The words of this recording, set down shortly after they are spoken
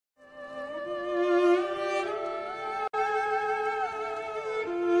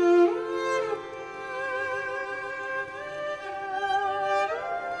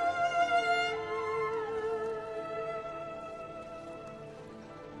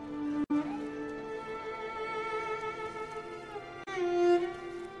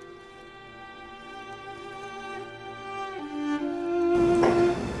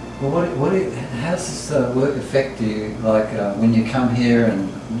Well, how does this work affect you? Like when you come here and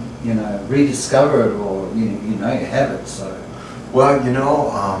rediscover it, or you have it. So. Well,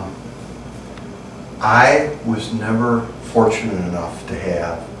 I was never fortunate enough to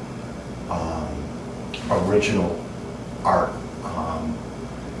have original art,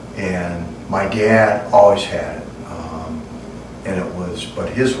 and my dad always had it, but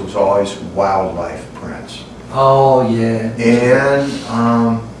his was always wildlife prints. Oh yeah. And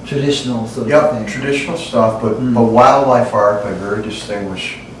traditional sort of thing. Traditional stuff, but wildlife art by very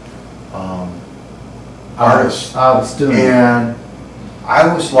distinguished artists. And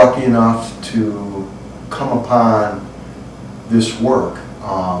I was lucky enough to come upon this work,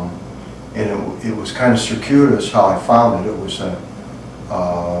 and it was kind of circuitous how I found it. It was a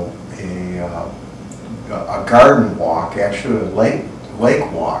garden walk, actually a lake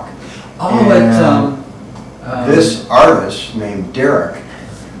walk. Oh, and this artist named Derek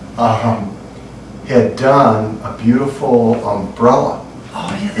had done a beautiful umbrella. Oh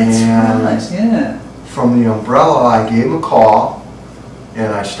yeah, that's nice. Yeah. From the umbrella, I gave him a call,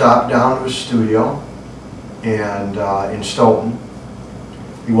 and I stopped down to his studio, and in Stoughton.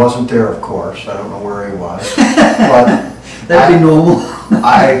 He wasn't there, of course. I don't know where he was, but that'd be normal.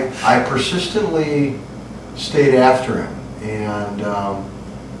 I persistently stayed after him and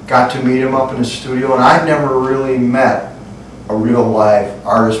got to meet him up in his studio, and I'd never really met a real live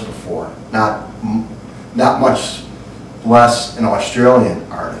artist before. Not much less an Australian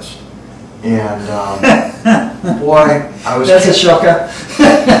artist. And boy, I was that's a shocker.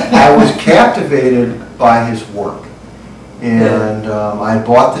 I was captivated by his work, and I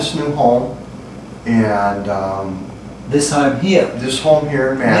bought this new home, and this home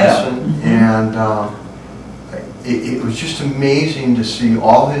here in Madison, and it was just amazing to see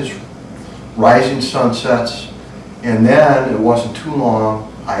all his rising sunsets. And then it wasn't too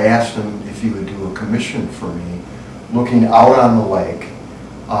long, I asked him if he would do a commission for me looking out on the lake.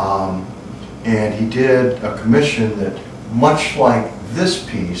 And he did a commission that, much like this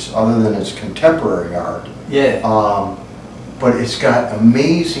piece, other than its contemporary art, but it's got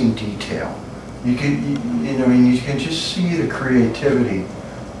amazing detail. You can, you can just see the creativity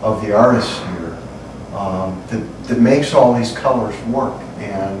of the artist here that makes all these colors work.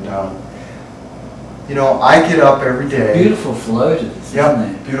 And I get up every day. Beautiful flow to this, isn't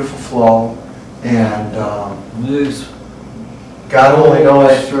it? Beautiful flow, and moves. God only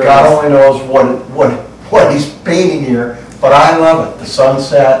knows what he's painting here, but I love it. The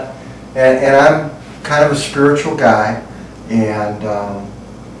sunset, and I'm kind of a spiritual guy, and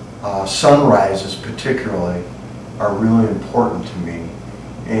sunrises particularly are really important to me.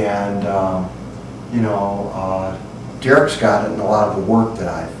 And Derek's got it in a lot of the work that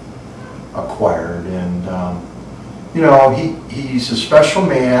I've acquired, and he's a special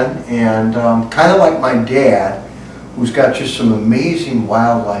man, and kind of like my dad, who's got just some amazing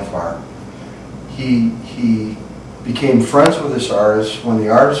wildlife art. He became friends with this artist when the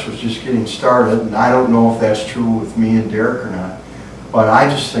artist was just getting started, and I don't know if that's true with me and Derek or not, but I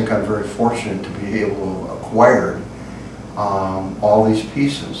just think I'm very fortunate to be able to acquire all these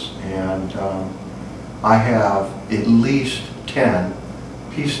pieces. And I have at least 10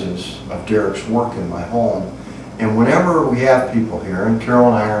 pieces of Derek's work in my home, and whenever we have people here, and Carol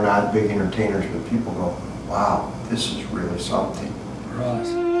and I are not big entertainers, but people go, wow, this is really something.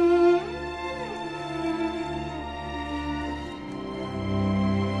 Right.